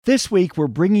This week, we're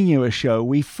bringing you a show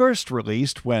we first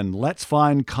released when Let's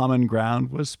Find Common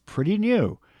Ground was pretty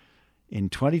new in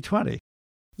 2020.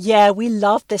 Yeah, we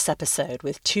loved this episode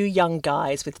with two young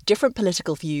guys with different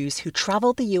political views who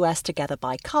travelled the US together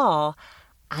by car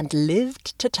and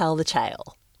lived to tell the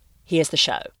tale. Here's the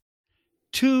show.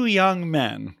 Two young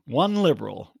men, one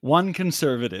liberal, one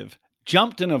conservative,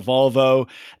 jumped in a Volvo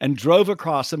and drove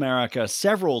across America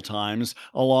several times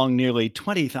along nearly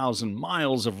 20,000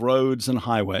 miles of roads and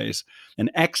highways.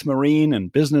 An ex-Marine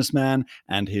and businessman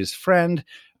and his friend,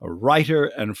 a writer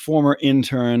and former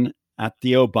intern at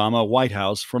the Obama White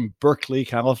House from Berkeley,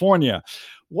 California.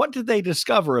 What did they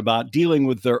discover about dealing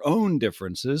with their own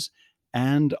differences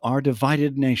and our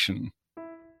divided nation?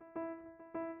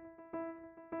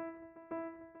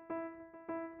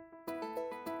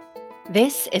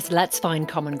 This is Let's Find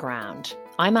Common Ground.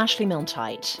 I'm Ashley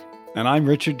Milne-Tyte. And I'm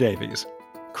Richard Davies.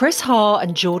 Chris Haugh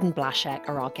and Jordan Blashek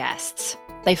are our guests.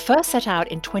 They first set out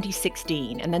in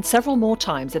 2016 and then several more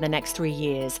times in the next 3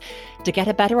 years to get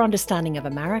a better understanding of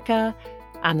America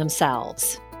and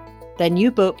themselves. Their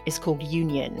new book is called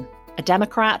Union, a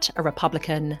Democrat, a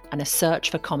Republican, and a search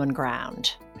for common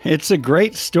ground. It's a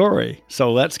great story,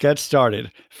 so let's get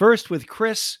started. First with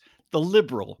Chris, the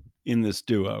liberal in this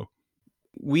duo.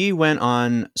 We went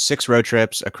on 6 road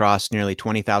trips across nearly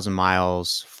 20,000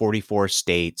 miles, 44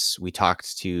 states. We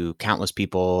talked to countless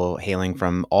people hailing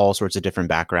from all sorts of different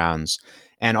backgrounds.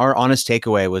 And our honest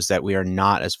takeaway was that we are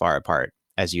not as far apart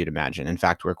as you'd imagine. In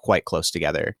fact, we're quite close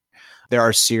together. There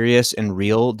are serious and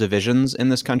real divisions in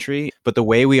this country, but the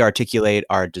way we articulate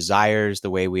our desires, the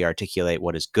way we articulate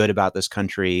what is good about this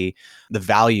country, the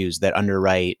values that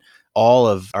underwrite all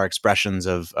of our expressions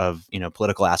of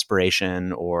political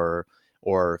aspiration or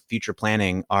future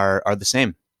planning are the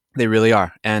same. They really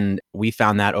are. And we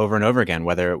found that over and over again,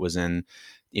 whether it was in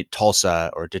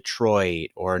Tulsa or Detroit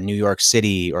or New York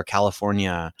City or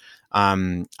California.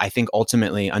 I think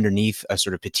ultimately underneath a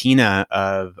sort of patina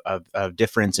of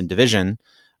difference and division,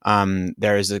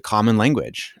 there is a common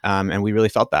language. And we really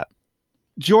felt that.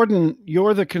 Jordan,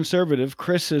 you're the conservative.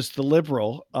 Chris is the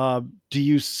liberal. Do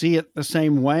you see it the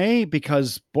same way?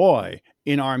 Because, boy,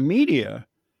 in our media,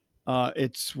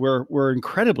 we're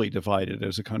incredibly divided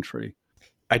as a country.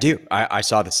 I do. I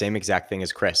saw the same exact thing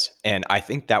as Chris. And I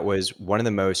think that was one of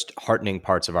the most heartening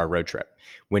parts of our road trip.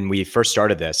 When we first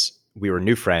started this, we were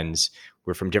new friends.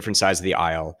 We're from different sides of the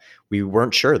aisle. We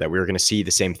weren't sure that we were going to see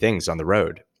the same things on the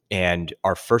road. And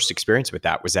our first experience with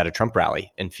that was at a Trump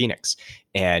rally in Phoenix.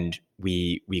 And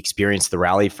we experienced the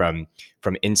rally from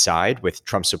inside with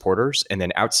Trump supporters and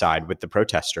then outside with the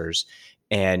protesters.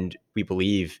 And we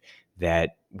believe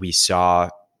that we saw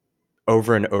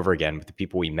over and over again with the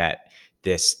people we met,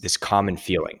 this common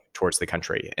feeling towards the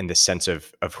country and this sense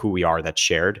of who we are that's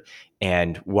shared.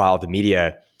 And while the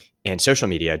media and social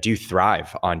media do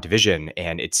thrive on division,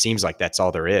 and it seems like that's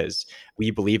all there is, we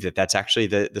believe that that's actually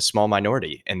the small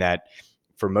minority, and that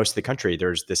for most of the country,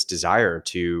 there's this desire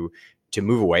to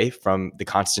move away from the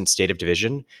constant state of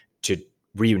division, to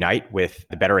reunite with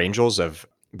the better angels of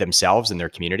themselves and their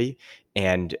community,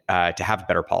 and to have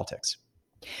better politics.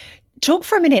 Talk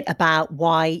for a minute about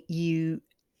why you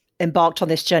embarked on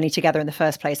this journey together in the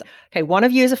first place. Okay, one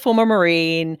of you is a former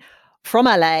Marine from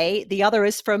LA. The other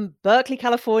is from Berkeley,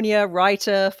 California,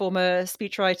 writer, former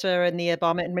speechwriter in the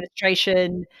Obama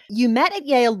administration. You met at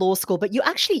Yale Law School, but you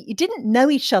didn't know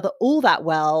each other all that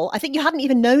well. I think you hadn't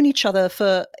even known each other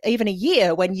for even a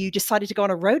year when you decided to go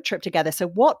on a road trip together. So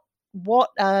what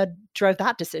drove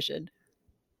that decision?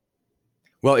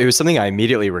 Well, it was something I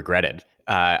immediately regretted.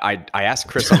 I asked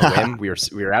Chris on a whim. We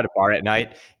were at a bar at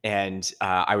night, and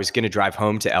I was going to drive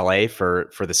home to LA for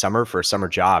the summer for a summer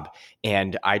job.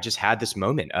 And I just had this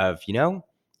moment of, it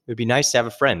would be nice to have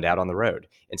a friend out on the road.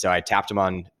 And so I tapped him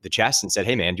on the chest and said,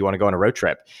 "Hey, man, do you want to go on a road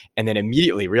trip?" And then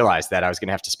immediately realized that I was going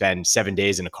to have to spend 7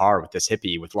 days in a car with this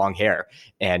hippie with long hair,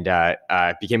 and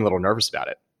became a little nervous about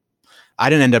it. I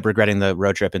didn't end up regretting the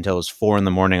road trip until it was 4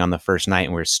 a.m. on the first night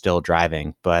and we were still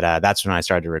driving. But that's when I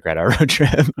started to regret our road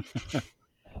trip.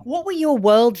 What were your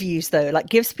worldviews, though? Like,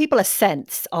 gives people a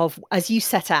sense of, as you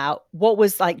set out, what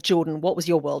was, like, Jordan, what was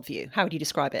your worldview? How would you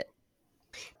describe it?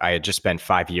 I had just spent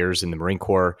 5 years in the Marine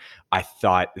Corps. I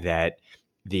thought that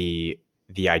the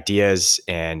ideas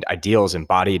and ideals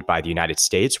embodied by the United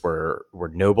States were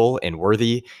noble and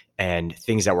worthy and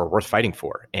things that were worth fighting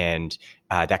for. And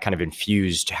that kind of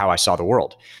infused how I saw the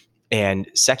world. And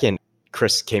second,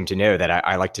 Chris came to know that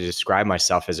I like to describe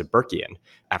myself as a Burkean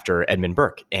after Edmund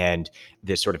Burke. And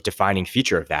this sort of defining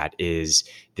feature of that is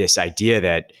this idea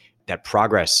that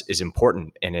progress is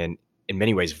important and in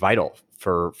many ways vital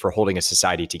for holding a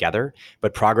society together.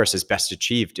 But progress is best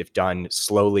achieved if done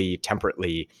slowly,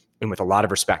 temperately, and with a lot of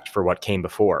respect for what came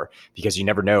before, because you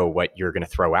never know what you're going to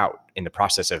throw out in the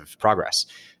process of progress.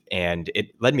 And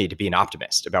it led me to be an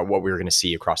optimist about what we were going to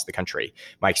see across the country.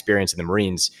 My experience in the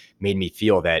Marines made me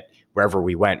feel that wherever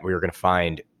we went, we were going to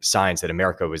find signs that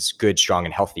America was good, strong,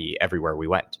 and healthy everywhere we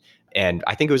went. And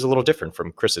I think it was a little different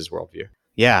from Chris's worldview.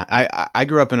 Yeah, I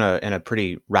grew up in a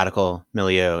pretty radical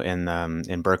milieu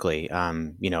in Berkeley.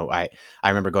 I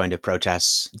remember going to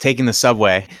protests, taking the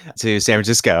subway to San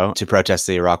Francisco to protest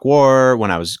the Iraq War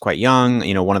when I was quite young.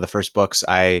 One of the first books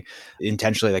I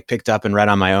intentionally picked up and read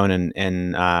on my own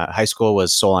in high school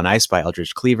was Soul on Ice by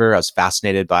Eldridge Cleaver. I was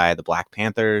fascinated by the Black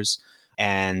Panthers,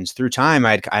 and through time,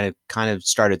 I kind of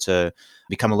started to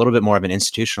become a little bit more of an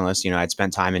institutionalist. I'd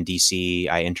spent time in DC.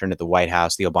 I interned at the White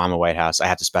House, the Obama White House. I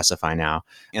have to specify now.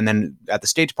 And then at the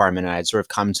State Department, I'd sort of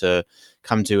come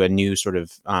to a new sort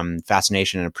of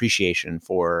fascination and appreciation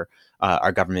for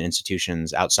our government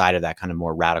institutions outside of that kind of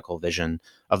more radical vision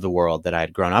of the world that I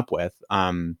had grown up with.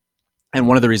 And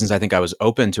one of the reasons I think I was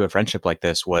open to a friendship like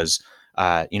this was,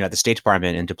 at the State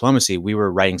Department in diplomacy, we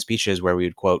were writing speeches where we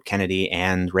would quote Kennedy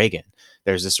and Reagan.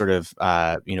 There's this sort of,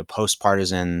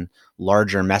 post-partisan,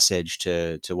 larger message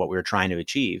to what we were trying to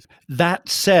achieve. That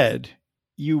said,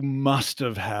 you must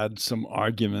have had some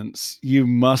arguments. You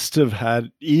must have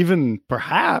had even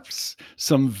perhaps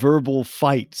some verbal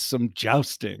fights, some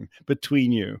jousting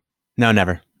between you. No,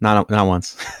 never. Not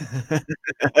once.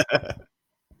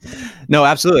 No,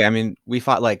 absolutely. I mean, we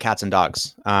fought like cats and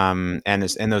dogs. And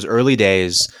in those early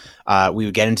days, we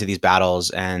would get into these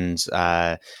battles, and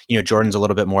Jordan's a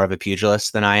little bit more of a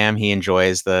pugilist than I am. He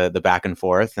enjoys the back and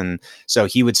forth, and so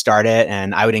he would start it,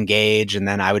 and I would engage, and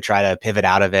then I would try to pivot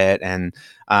out of it. And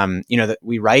that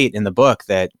we write in the book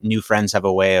that new friends have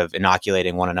a way of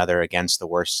inoculating one another against the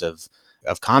worst of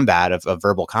combat, of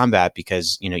verbal combat,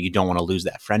 because you don't want to lose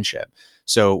that friendship.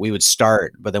 So we would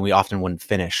start, but then we often wouldn't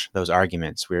finish those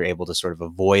arguments. We were able to sort of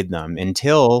avoid them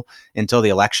until the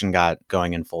election got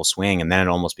going in full swing, and then it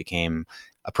almost became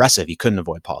oppressive. You couldn't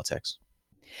avoid politics.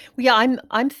 Well, yeah,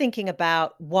 I'm thinking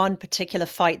about one particular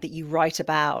fight that you write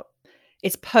about.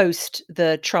 It's post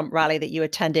the Trump rally that you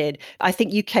attended. I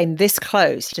think you came this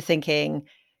close to thinking,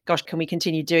 gosh, can we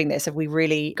continue doing this? Have we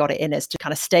really got it in us to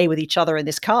kind of stay with each other in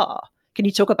this car? Can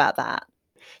you talk about that?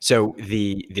 So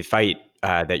the fight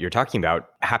that you're talking about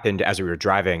happened as we were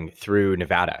driving through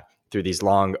Nevada, through these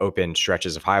long open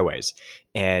stretches of highways.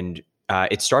 And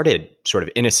it started sort of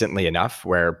innocently enough,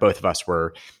 where both of us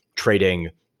were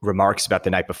trading remarks about the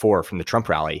night before from the Trump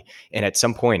rally. And at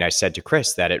some point I said to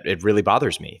Chris that it really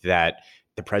bothers me that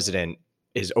the president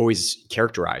is always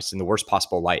characterized in the worst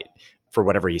possible light for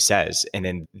whatever he says. And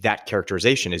then that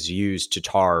characterization is used to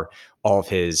tar all of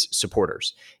his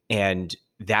supporters. And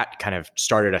that kind of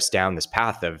started us down this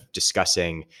path of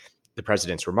discussing the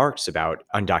president's remarks about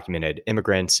undocumented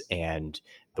immigrants and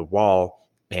the wall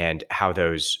and how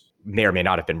those may or may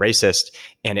not have been racist.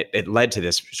 And it led to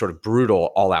this sort of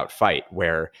brutal all-out fight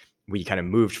where we kind of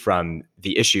moved from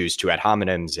the issues to ad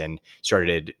hominems and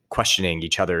started questioning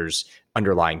each other's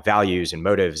underlying values and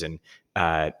motives, and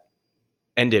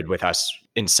ended with us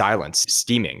in silence,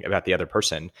 steaming about the other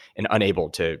person and unable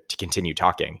to continue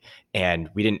talking. And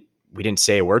we didn't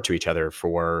say a word to each other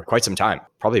for quite some time,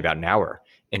 probably about an hour,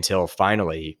 until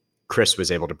finally Chris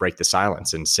was able to break the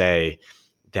silence and say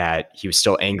that he was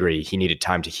still angry. He needed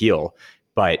time to heal,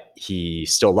 but he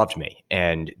still loved me.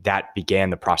 And that began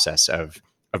the process of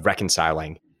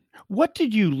reconciling. What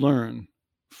did you learn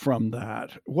from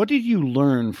that? What did you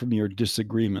learn from your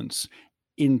disagreements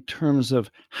in terms of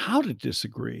how to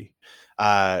disagree?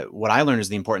 What I learned is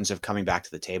the importance of coming back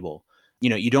to the table.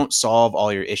 You don't solve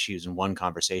all your issues in one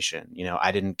conversation.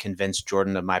 I didn't convince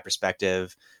Jordan of my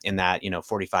perspective in that,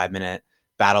 45-minute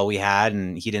battle we had,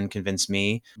 and he didn't convince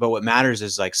me. But what matters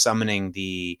is like summoning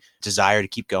the desire to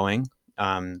keep going,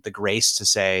 the grace to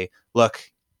say,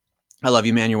 look, I love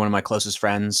you, man. You're one of my closest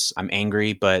friends. I'm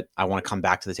angry, but I want to come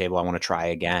back to the table. I want to try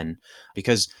again.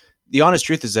 Because the honest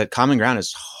truth is that common ground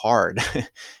is hard.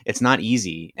 It's not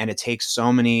easy. And it takes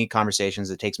so many conversations.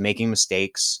 It takes making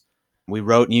mistakes. We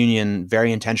wrote Union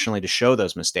very intentionally to show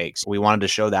those mistakes. We wanted to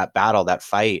show that battle, that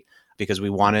fight, because we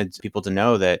wanted people to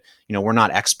know that, we're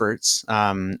not experts.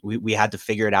 We had to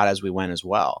figure it out as we went as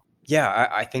well. Yeah,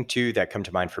 I think too that come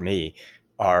to mind for me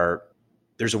are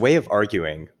there's a way of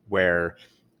arguing where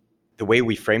the way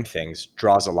we frame things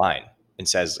draws a line and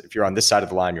says, if you're on this side of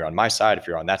the line, you're on my side. If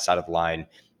you're on that side of the line,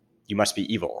 you must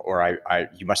be evil, or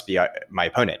you must be my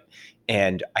opponent.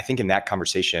 And I think in that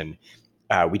conversation,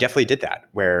 we definitely did that,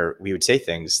 where we would say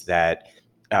things that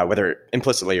whether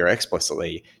implicitly or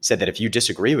explicitly, said that if you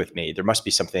disagree with me, there must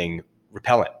be something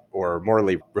repellent or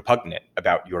morally repugnant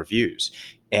about your views.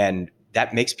 And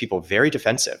that makes people very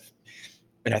defensive.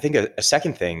 And I think a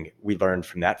second thing we learned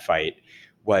from that fight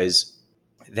was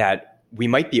that we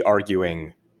might be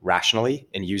arguing rationally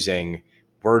and using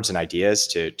words and ideas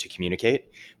to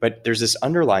communicate, but there's this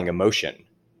underlying emotion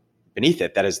beneath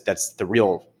it that's the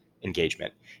real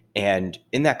engagement. And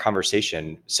in that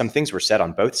conversation, some things were said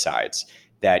on both sides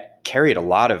that carried a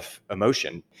lot of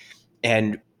emotion.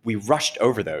 And we rushed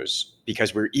over those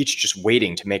because we were each just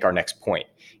waiting to make our next point.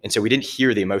 And so we didn't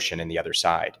hear the emotion in the other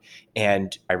side.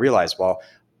 And I realized, well,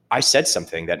 I said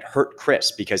something that hurt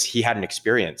Chris because he had an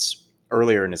experience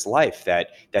earlier in his life that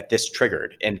this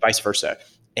triggered, and vice versa.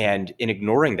 And in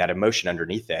ignoring that emotion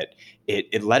underneath it,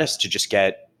 it led us to just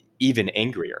get even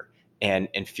angrier and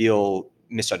feel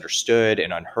misunderstood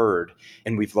and unheard.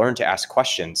 And we've learned to ask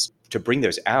questions to bring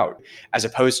those out, as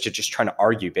opposed to just trying to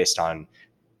argue based on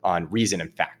reason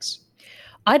and facts.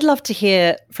 I'd love to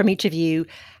hear from each of you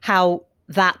how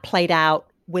that played out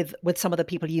with some of the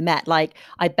people you met. Like,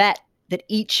 I bet that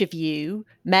each of you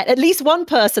met at least one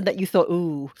person that you thought,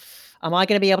 ooh, am I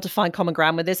going to be able to find common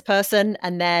ground with this person?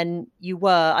 And then you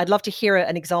were. I'd love to hear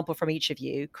an example from each of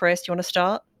you. Chris, do you want to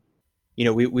start?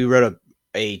 We wrote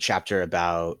a chapter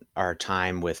about our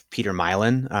time with Peter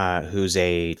Milan, who's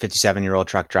a 57-year-old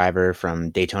truck driver from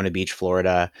Daytona Beach,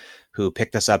 Florida, who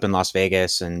picked us up in Las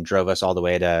Vegas and drove us all the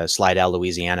way to Slidell,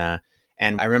 Louisiana.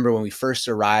 And I remember when we first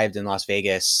arrived in Las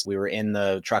Vegas, we were in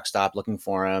the truck stop looking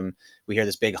for him. We hear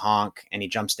this big honk, and he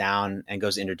jumps down and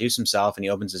goes to introduce himself, and he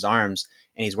opens his arms,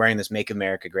 and he's wearing this Make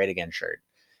America Great Again shirt.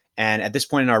 And at this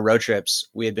point in our road trips,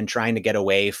 we had been trying to get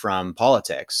away from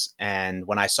politics. And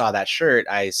when I saw that shirt,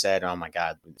 I said, oh my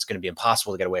God, it's going to be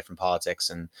impossible to get away from politics.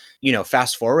 And,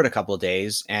 fast forward a couple of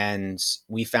days, and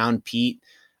we found Pete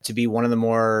to be one of the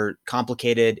more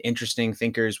complicated, interesting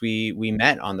thinkers we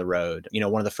met on the road.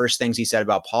 One of the first things he said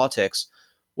about politics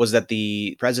was that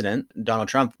the president, Donald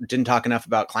Trump, didn't talk enough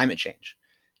about climate change.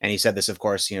 And he said this, of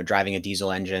course, driving a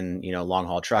diesel engine, long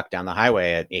haul truck down the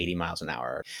highway at 80 miles an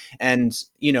hour. And,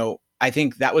 I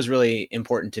think that was really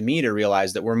important to me to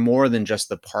realize that we're more than just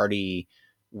the party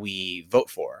we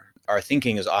vote for. Our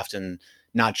thinking is often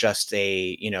not just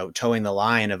a, towing the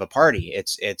line of a party.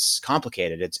 It's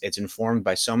complicated. It's informed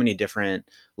by so many different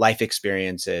life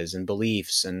experiences and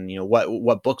beliefs and,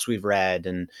 what books we've read.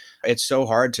 And it's so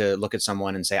hard to look at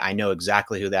someone and say, I know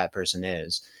exactly who that person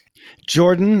is.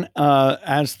 Jordan,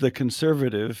 as the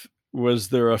conservative, was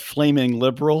there a flaming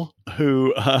liberal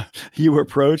who you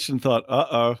approached and thought,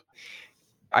 uh-oh?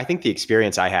 I think the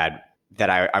experience I had that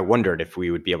I wondered if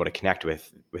we would be able to connect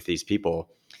with these people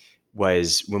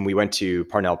was when we went to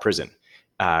Parnell Prison.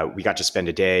 We got to spend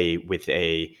a day with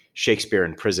a Shakespeare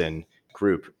in Prison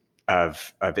group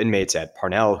of inmates at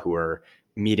Parnell who were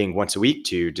meeting once a week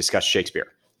to discuss Shakespeare.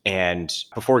 And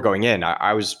before going in,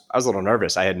 I was a little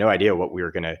nervous. I had no idea what we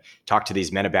were going to talk to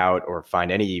these men about or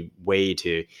find any way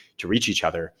to reach each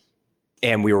other.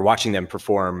 And we were watching them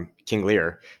perform King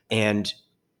Lear. And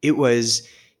it was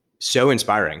so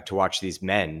inspiring to watch these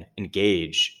men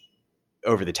engage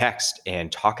over the text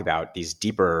and talk about these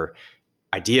deeper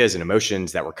ideas and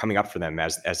emotions that were coming up for them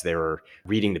as they were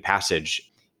reading the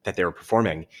passage that they were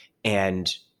performing.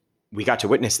 And we got to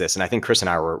witness this. And I think Chris and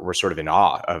I were sort of in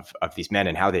awe of these men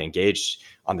and how they engaged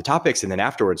on the topics. And then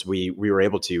afterwards, we were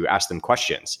able to ask them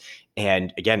questions.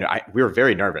 And again, we were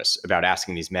very nervous about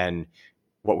asking these men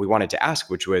what we wanted to ask,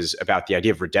 which was about the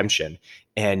idea of redemption.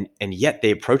 And yet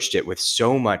they approached it with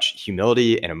so much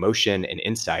humility and emotion and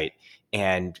insight.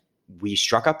 And we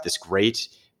struck up this great,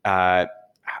 I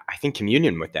think,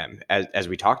 communion with them as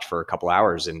we talked for a couple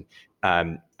hours. And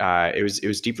it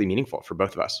was deeply meaningful for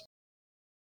both of us.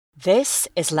 This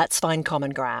is Let's Find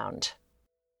Common Ground.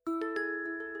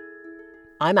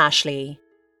 I'm Ashley.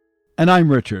 And I'm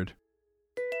Richard.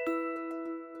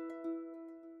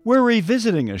 We're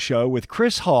revisiting a show with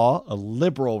Chris Haugh, a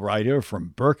liberal writer from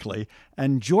Berkeley,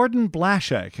 and Jordan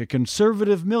Blashek, a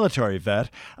conservative military vet,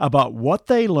 about what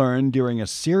they learned during a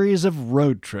series of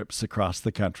road trips across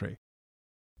the country.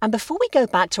 And before we go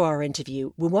back to our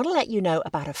interview, we want to let you know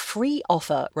about a free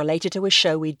offer related to a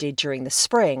show we did during the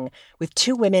spring with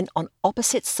two women on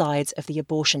opposite sides of the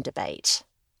abortion debate.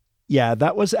 Yeah,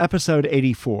 that was episode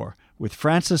 84 with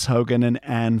Frances Hogan and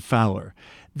Ann Fowler.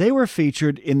 They were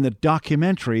featured in the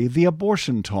documentary The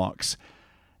Abortion Talks.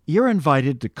 You're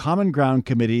invited to Common Ground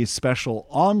Committee's special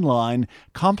online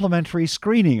complimentary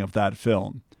screening of that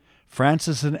film.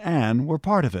 Frances and Ann were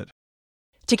part of it.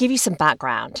 To give you some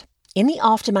background, In the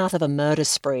aftermath of a murder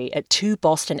spree at 2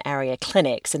 Boston area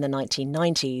clinics in the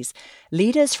 1990s,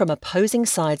 leaders from opposing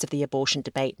sides of the abortion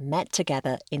debate met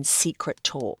together in secret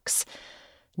talks.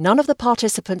 None of the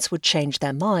participants would change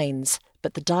their minds,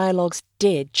 but the dialogues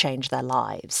did change their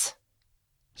lives.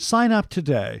 Sign up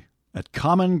today at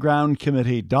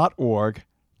commongroundcommittee.org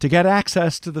to get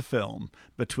access to the film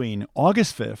between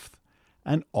August 5th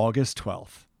and August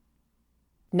 12th.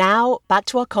 Now, back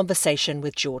to our conversation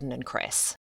with Jordan and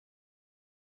Chris.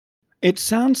 It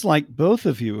sounds like both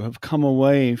of you have come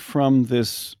away from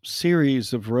this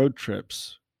series of road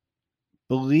trips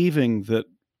believing that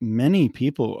many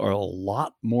people are a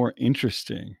lot more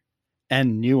interesting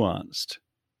and nuanced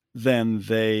than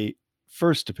they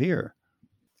first appear.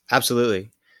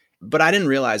 Absolutely. But I didn't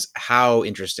realize how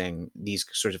interesting these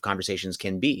sorts of conversations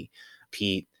can be.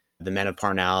 Pete, the men of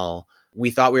Parnell, we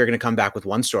thought we were going to come back with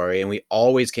one story, and we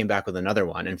always came back with another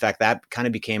one. In fact, that kind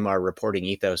of became our reporting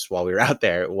ethos while we were out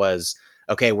there. It was,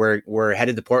 okay, we're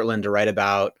headed to Portland to write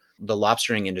about the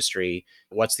lobstering industry.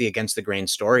 What's the against the grain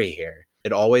story here?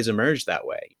 It always emerged that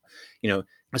way.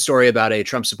 A story about a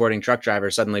Trump supporting truck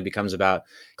driver suddenly becomes about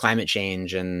climate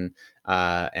change and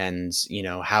how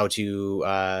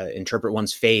to interpret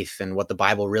one's faith and what the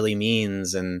Bible really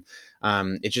means. And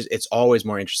it's always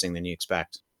more interesting than you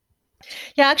expect.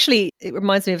 Yeah, actually, it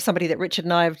reminds me of somebody that Richard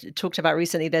and I have talked about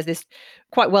recently. There's this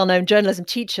quite well-known journalism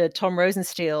teacher, Tom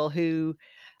Rosensteel, who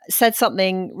said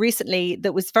something recently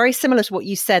that was very similar to what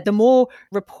you said. The more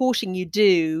reporting you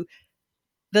do,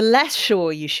 the less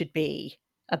sure you should be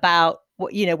about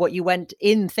what you went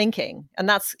in thinking. And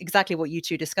that's exactly what you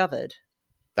two discovered.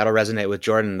 That'll resonate with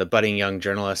Jordan, the budding young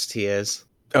journalist he is.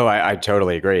 Oh, I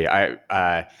totally agree.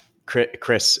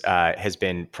 Chris has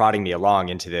been prodding me along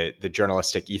into the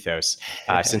journalistic ethos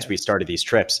since we started these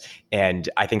trips. And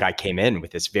I think I came in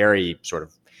with this very sort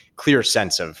of clear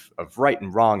sense of right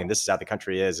and wrong, and this is how the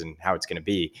country is and how it's going to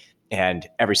be. And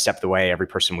every step of the way, every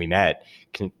person we met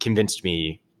convinced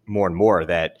me more and more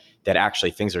that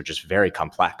actually things are just very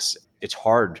complex. It's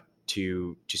hard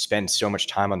to spend so much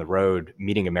time on the road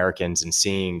meeting Americans and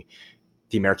seeing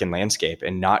the American landscape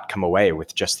and not come away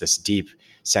with just this deep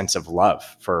sense of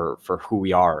love for who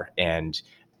we are and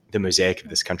the mosaic of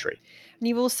this country. And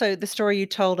you've also, the story you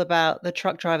told about the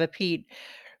truck driver, Pete,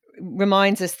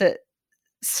 reminds us that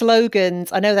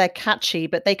slogans, I know they're catchy,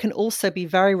 but they can also be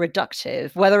very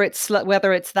reductive, whether it's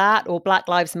that or Black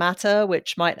Lives Matter,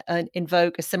 which might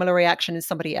invoke a similar reaction in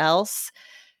somebody else,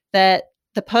 that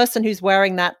the person who's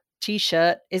wearing that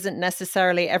T-shirt isn't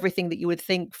necessarily everything that you would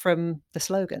think from the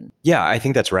slogan. Yeah, I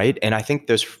think that's right. And I think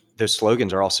those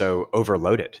slogans are also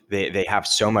overloaded. They have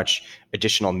so much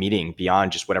additional meaning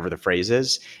beyond just whatever the phrase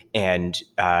is. And,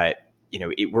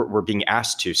 we're being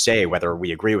asked to say whether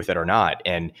we agree with it or not.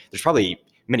 And there's probably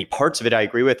many parts of it I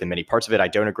agree with and many parts of it I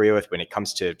don't agree with when it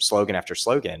comes to slogan after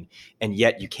slogan. And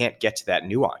yet you can't get to that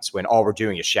nuance when all we're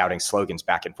doing is shouting slogans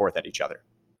back and forth at each other.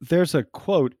 There's a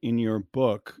quote in your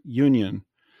book, Union,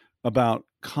 about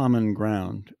common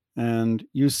ground. And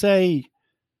you say,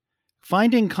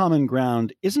 finding common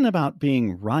ground isn't about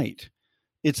being right.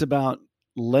 It's about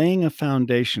laying a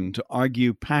foundation to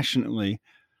argue passionately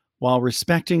while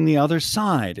respecting the other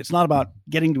side. It's not about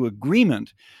getting to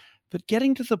agreement, but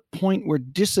getting to the point where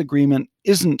disagreement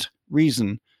isn't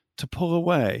reason to pull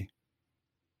away.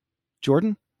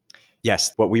 Jordan?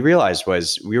 Yes. What we realized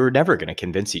was we were never going to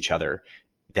convince each other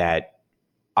that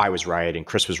I was right and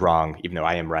Chris was wrong, even though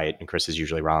I am right and Chris is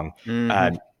usually wrong.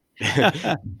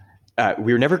 Mm-hmm.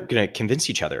 We were never going to convince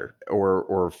each other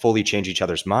or fully change each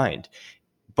other's mind.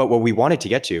 But what we wanted to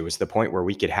get to was the point where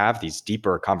we could have these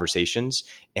deeper conversations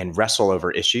and wrestle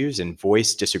over issues and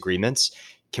voice disagreements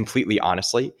completely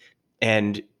honestly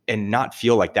and not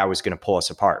feel like that was going to pull us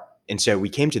apart. And so we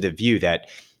came to the view that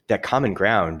common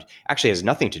ground actually has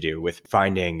nothing to do with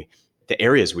finding the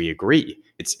areas we agree.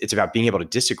 It's about being able to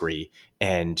disagree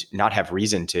and not have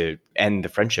reason to end the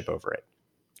friendship over it.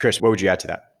 Chris, what would you add to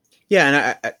that?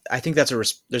 Yeah, and I think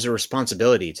there's a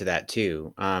responsibility to that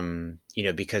too.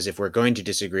 Because if we're going to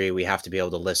disagree, we have to be able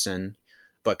to listen.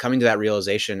 But coming to that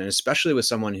realization, and especially with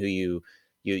someone who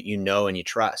you know and you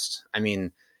trust. I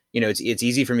mean, it's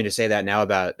easy for me to say that now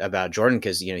about Jordan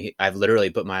because I've literally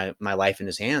put my life in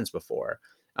his hands before.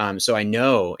 So I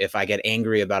know if I get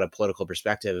angry about a political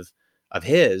perspective of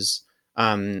his,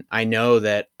 I know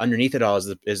that underneath it all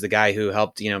is the guy who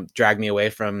helped, drag me away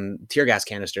from tear gas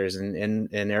canisters in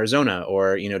Arizona,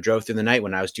 or, drove through the night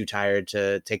when I was too tired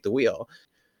to take the wheel.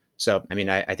 So, I mean,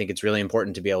 I think it's really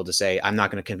important to be able to say, I'm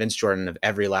not going to convince Jordan of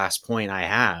every last point I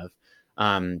have,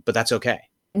 but that's okay.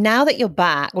 Now that you're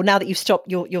back, or now that you've stopped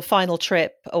your final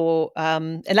trip, or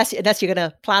unless you're going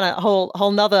to plan a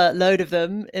whole nother load of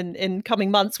them in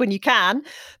coming months when you can,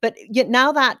 but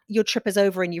now that your trip is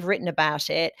over and you've written about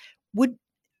it,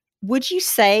 would you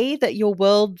say that your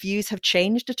worldviews have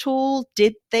changed at all?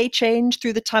 Did they change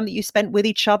through the time that you spent with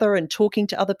each other and talking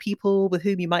to other people with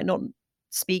whom you might not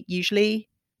speak usually?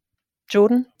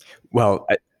 Jordan? Well,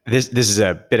 this is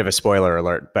a bit of a spoiler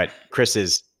alert, but Chris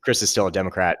is still a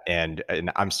Democrat and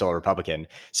I'm still a Republican.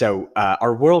 So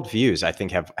our worldviews, I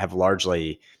think, have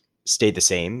largely stayed the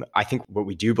same. I think what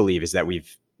we do believe is that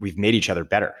we've made each other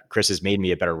better. Chris has made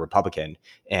me a better Republican,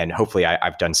 and hopefully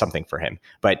I've done something for him.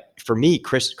 But for me,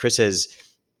 Chris has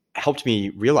helped me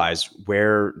realize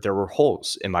where there were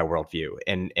holes in my worldview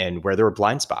and where there were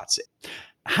blind spots.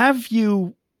 Have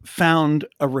you found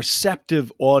a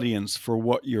receptive audience for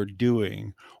what you're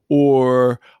doing,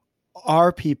 or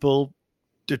are people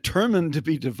determined to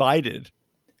be divided?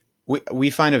 We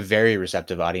find a very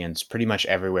receptive audience pretty much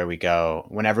everywhere we go.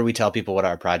 Whenever we tell people what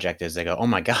our project is, they go, "Oh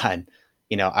my God,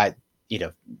 that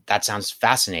sounds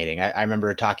fascinating." I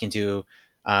remember talking to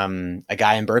a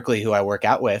guy in Berkeley who I work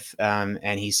out with,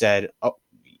 and he said, "Oh,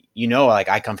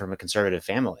 I come from a conservative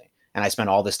family, and I spent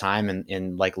all this time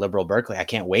in like liberal Berkeley. I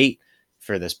can't wait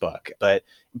for this book." But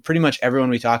pretty much everyone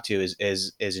we talk to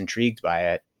is intrigued by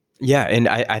it. Yeah, and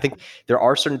I think there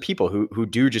are certain people who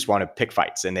do just want to pick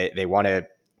fights, and they want to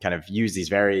kind of use these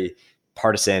very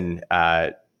partisan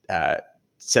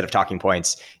set of talking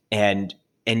points, and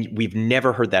we've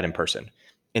never heard that in person.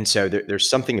 And so there's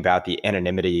something about the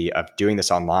anonymity of doing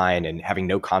this online and having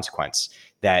no consequence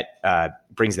that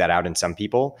brings that out in some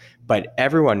people. But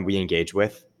everyone we engage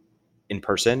with in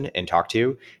person and talk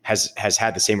to has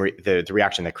had the same the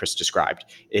reaction that Chris described.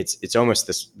 It's almost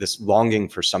this longing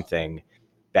for something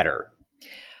better.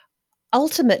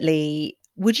 Ultimately,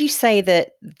 would you say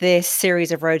that this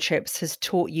series of road trips has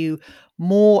taught you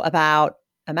more about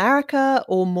America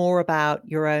or more about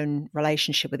your own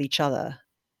relationship with each other?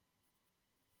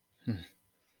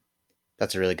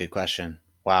 That's a really good question.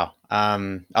 Wow.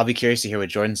 I'll be curious to hear what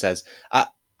Jordan says.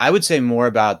 I would say more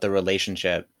about the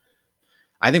relationship.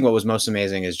 I think what was most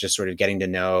amazing is just sort of getting to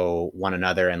know one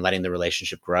another and letting the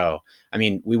relationship grow. I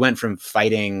mean, we went from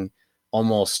fighting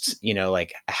almost,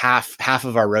 like half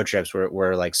of our road trips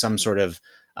were like some sort of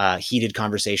heated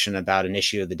conversation about an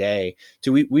issue of the day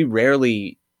to we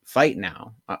rarely fight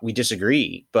now. We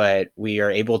disagree, but we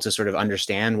are able to sort of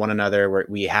understand one another.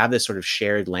 We have this sort of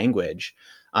shared language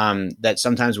that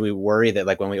sometimes we worry that,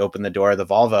 like, when we open the door of the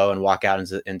Volvo and walk out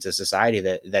into society,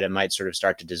 that it might sort of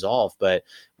start to dissolve. But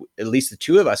at least the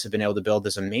two of us have been able to build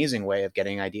this amazing way of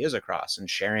getting ideas across and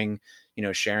sharing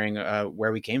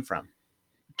where we came from.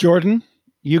 Jordan,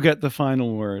 you get the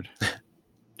final word.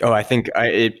 Oh, I think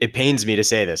it pains me to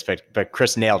say this, but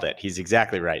Chris nailed it. He's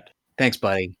exactly right. Thanks,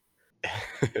 buddy.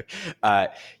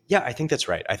 Yeah, I think that's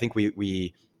right. I think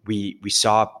we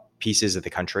saw pieces of the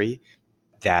country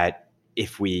that,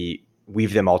 if we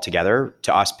weave them all together,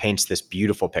 to us paints this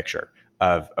beautiful picture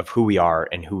of who we are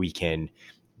and who we can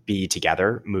be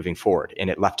together moving forward. And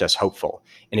it left us hopeful.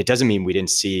 And it doesn't mean we didn't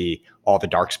see all the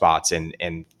dark spots and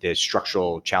the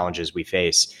structural challenges we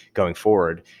face going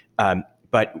forward.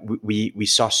 But we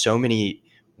saw so many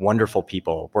wonderful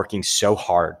people working so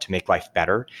hard to make life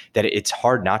better that it's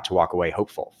hard not to walk away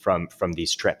hopeful from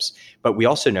these trips. But we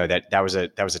also know that was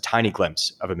a tiny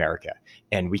glimpse of America,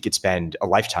 and we could spend a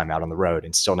lifetime out on the road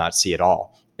and still not see it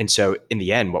all. And so in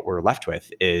the end, what we're left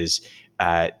with is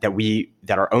that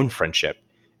our own friendship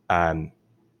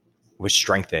was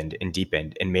strengthened and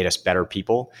deepened and made us better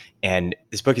people. And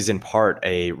this book is in part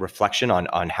a reflection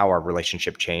on how our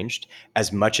relationship changed,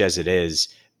 as much as it is,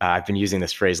 I've been using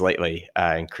this phrase lately,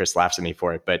 and Chris laughs at me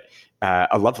for it, but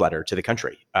a love letter to the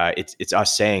country. It's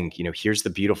us saying, here's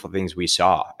the beautiful things we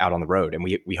saw out on the road, and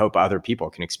we hope other people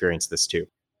can experience this too.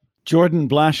 Jordan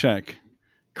Blashek,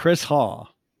 Chris Haugh,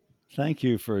 thank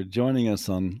you for joining us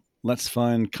on Let's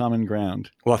Find Common Ground.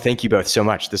 Well, thank you both so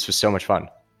much. This was so much fun.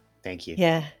 Thank you.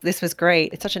 Yeah, this was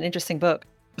great. It's such an interesting book.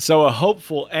 So a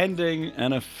hopeful ending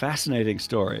and a fascinating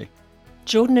story.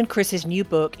 Jordan and Chris's new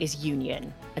book is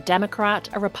Union, a Democrat,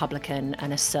 a Republican,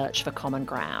 and a search for common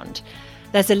ground.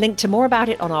 There's a link to more about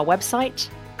it on our website,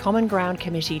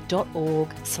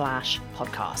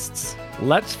 commongroundcommittee.org/podcasts.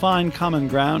 Let's Find Common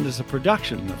Ground is a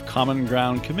production of Common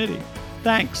Ground Committee.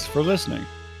 Thanks for listening.